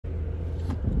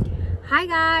Hi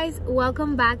guys,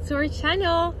 welcome back to our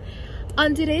channel.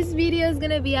 On today's video is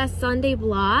gonna be a Sunday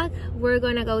vlog. We're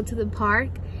gonna go to the park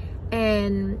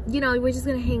and we're just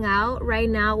gonna hang out. Right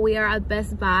now we are at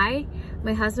Best Buy.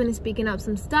 My husband is picking up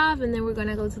some stuff and then we're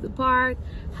gonna go to the park,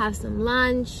 have some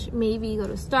lunch, maybe go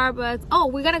to Starbucks. Oh,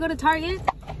 we're gonna go to Target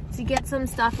to get some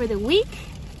stuff for the week.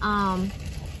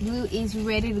 Blue is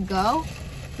ready to go.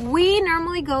 We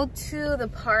normally go to the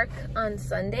park on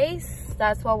Sundays.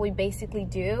 That's what we basically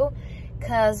do,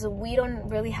 because we don't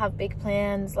really have big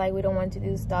plans. Like, we don't want to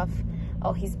do stuff.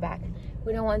 Oh, he's back.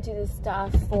 We don't want to do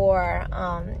stuff for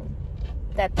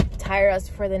that tire us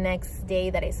for the next day,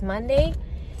 that is Monday.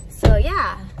 So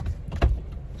yeah,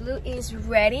 Blue is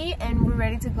ready and we're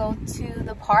ready to go to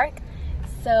the park.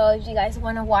 So if you guys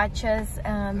want to watch us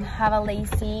have a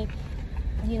lazy,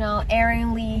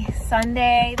 errandly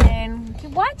Sunday, then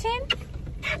keep watching.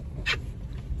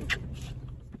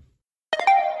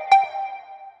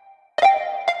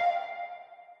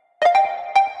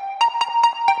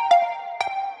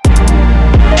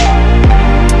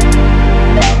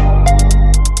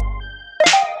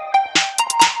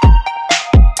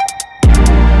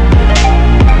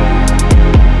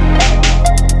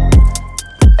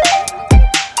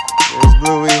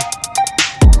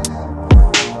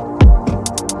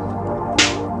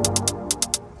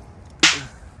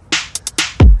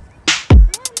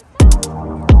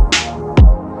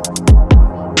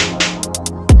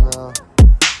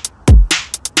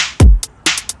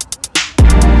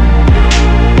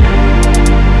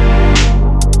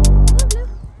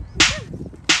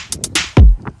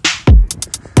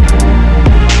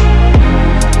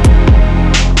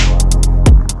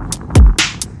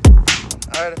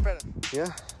 Yeah,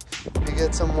 we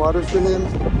get some water for him.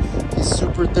 He's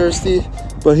super thirsty,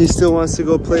 but he still wants to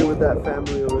go play with that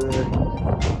family over there.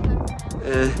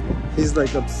 And he's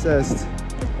like obsessed,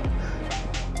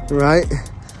 right?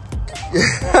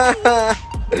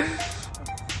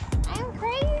 I'm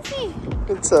crazy.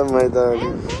 What's up, my dog?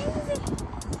 I'm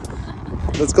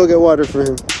crazy. Let's go get water for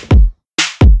him.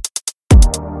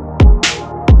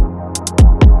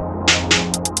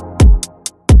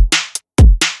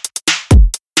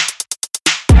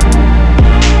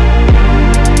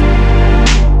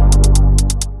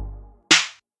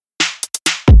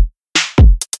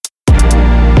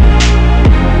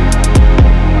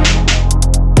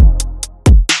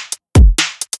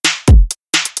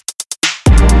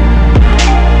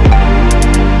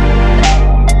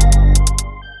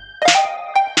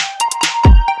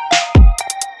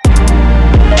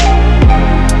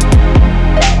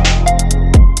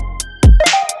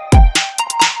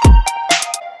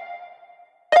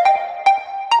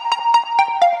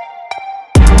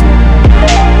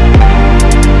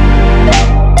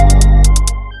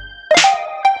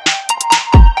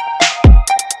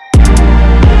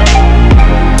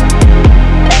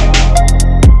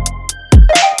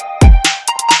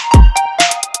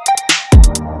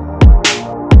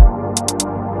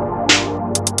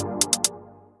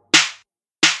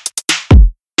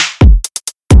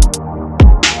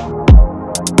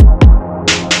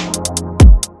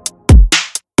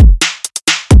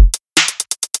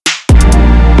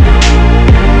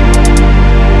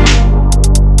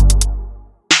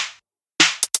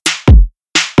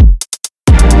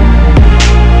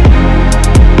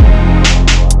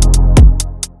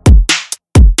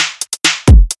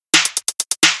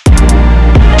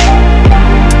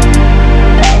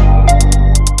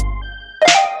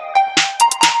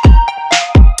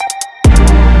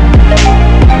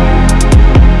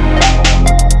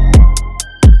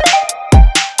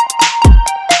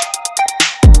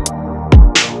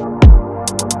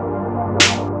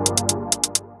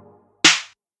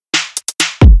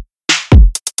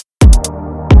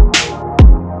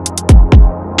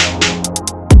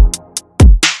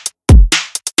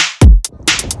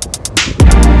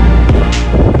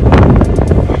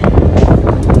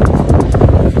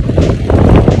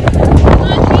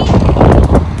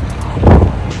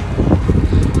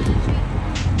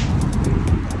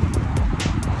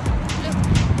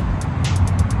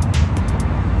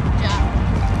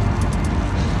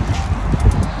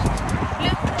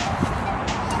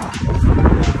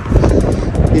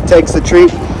 He takes the treat.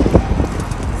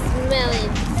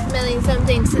 Smelling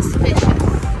something suspicious.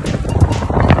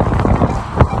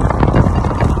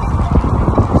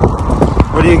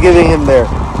 What are you giving him there?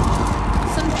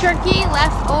 Some turkey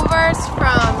leftovers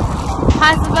from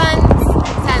husband's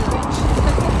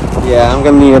sandwich. Yeah, I'm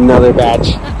gonna need another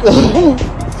batch.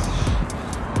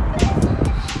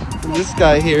 This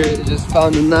guy here just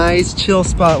found a nice chill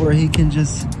spot where he can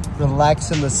just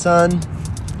relax in the sun.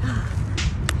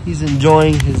 He's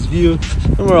enjoying his view,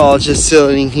 and we're all just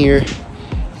sitting here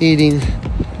eating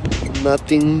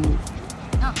nothing.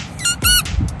 Oh.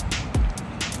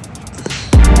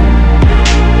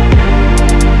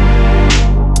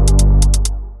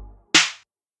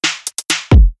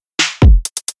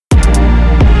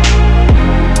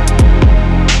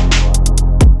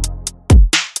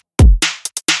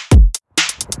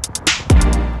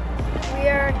 We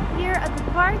are here at the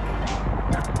park.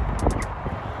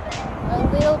 A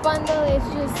little bundle is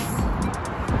just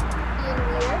being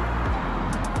weird.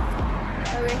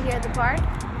 But we're here at the park.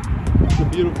 It's a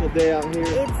beautiful day out here.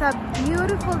 It's a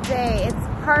beautiful day. It's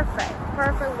perfect.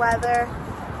 Perfect weather.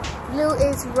 Blue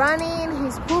is running.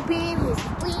 He's pooping. He's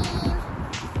clean.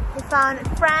 He found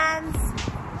friends.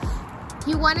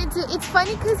 He wanted to. It's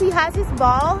funny because he has his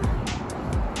ball.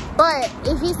 But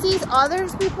if he sees other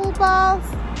people's balls,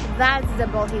 that's the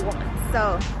ball he wants.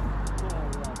 So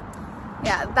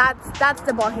yeah, that's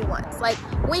the ball he wants. Like,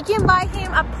 we can buy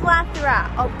him a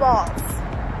plethora of balls.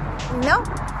 No,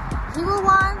 he will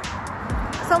want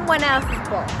someone else's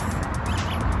balls.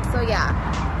 So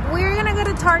yeah, we're gonna go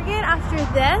to Target after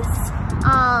this.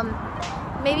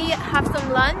 Maybe have some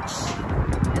lunch,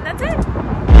 and that's it.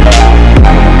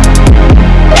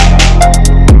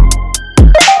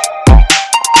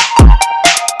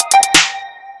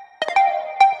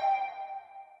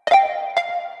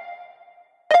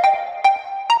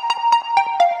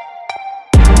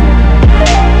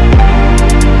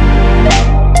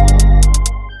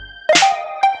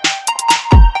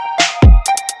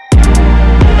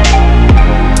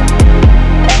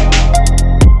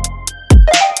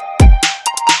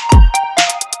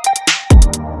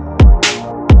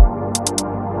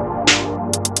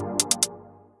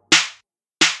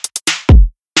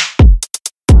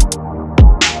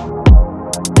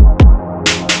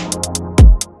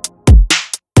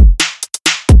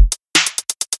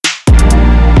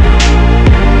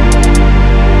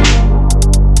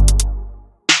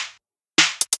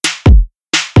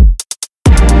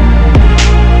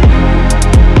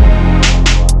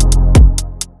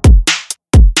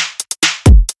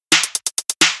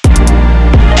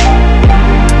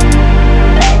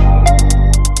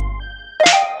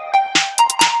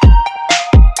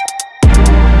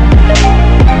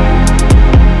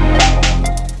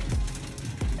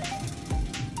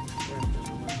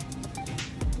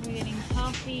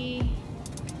 Coffee,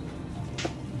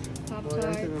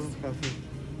 Pop-Tarts.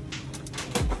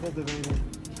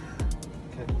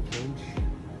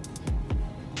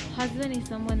 Husband is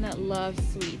someone that loves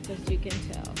sweets, as you can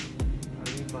tell.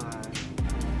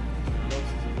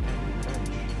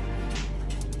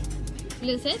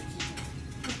 Lose it?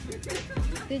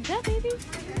 Good job, baby.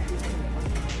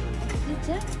 Good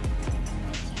job.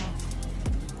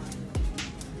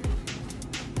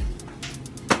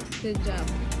 Good job.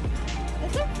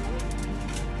 That's it.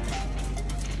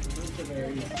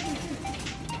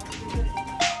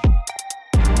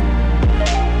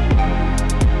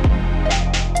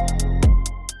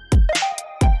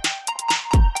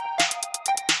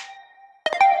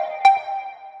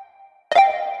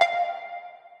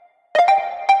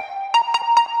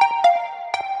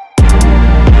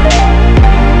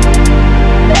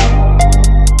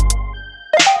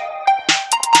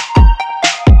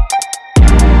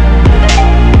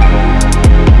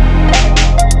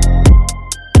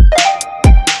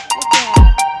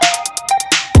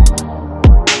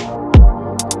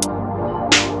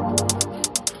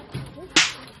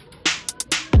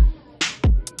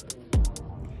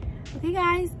 Okay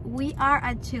guys, we are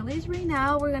at Chili's right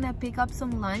now. We're gonna pick up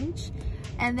some lunch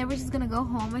and then we're just gonna go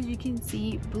home. As you can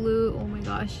see, Blue, oh my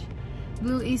gosh,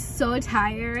 Blue is so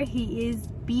tired. He is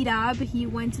beat up. He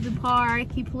went to the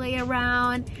park, he played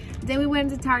around, then we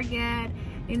went to Target,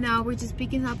 and now we're just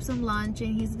picking up some lunch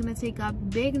and he's gonna take a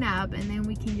big nap, and then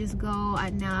we can just go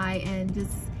at night and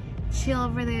just chill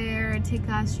over there, take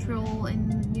a stroll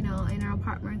in, you know, in our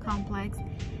apartment complex.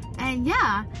 And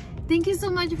yeah, thank you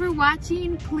so much for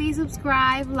watching. Please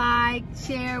subscribe, like,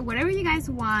 share, whatever you guys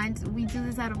want. We do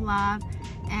this out of love,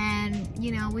 and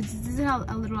you know, this is a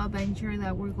little adventure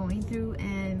that we're going through.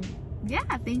 And yeah,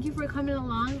 thank you for coming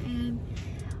along, and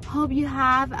hope you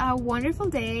have a wonderful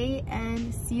day,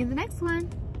 and see you in the next one.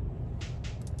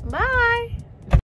 Bye.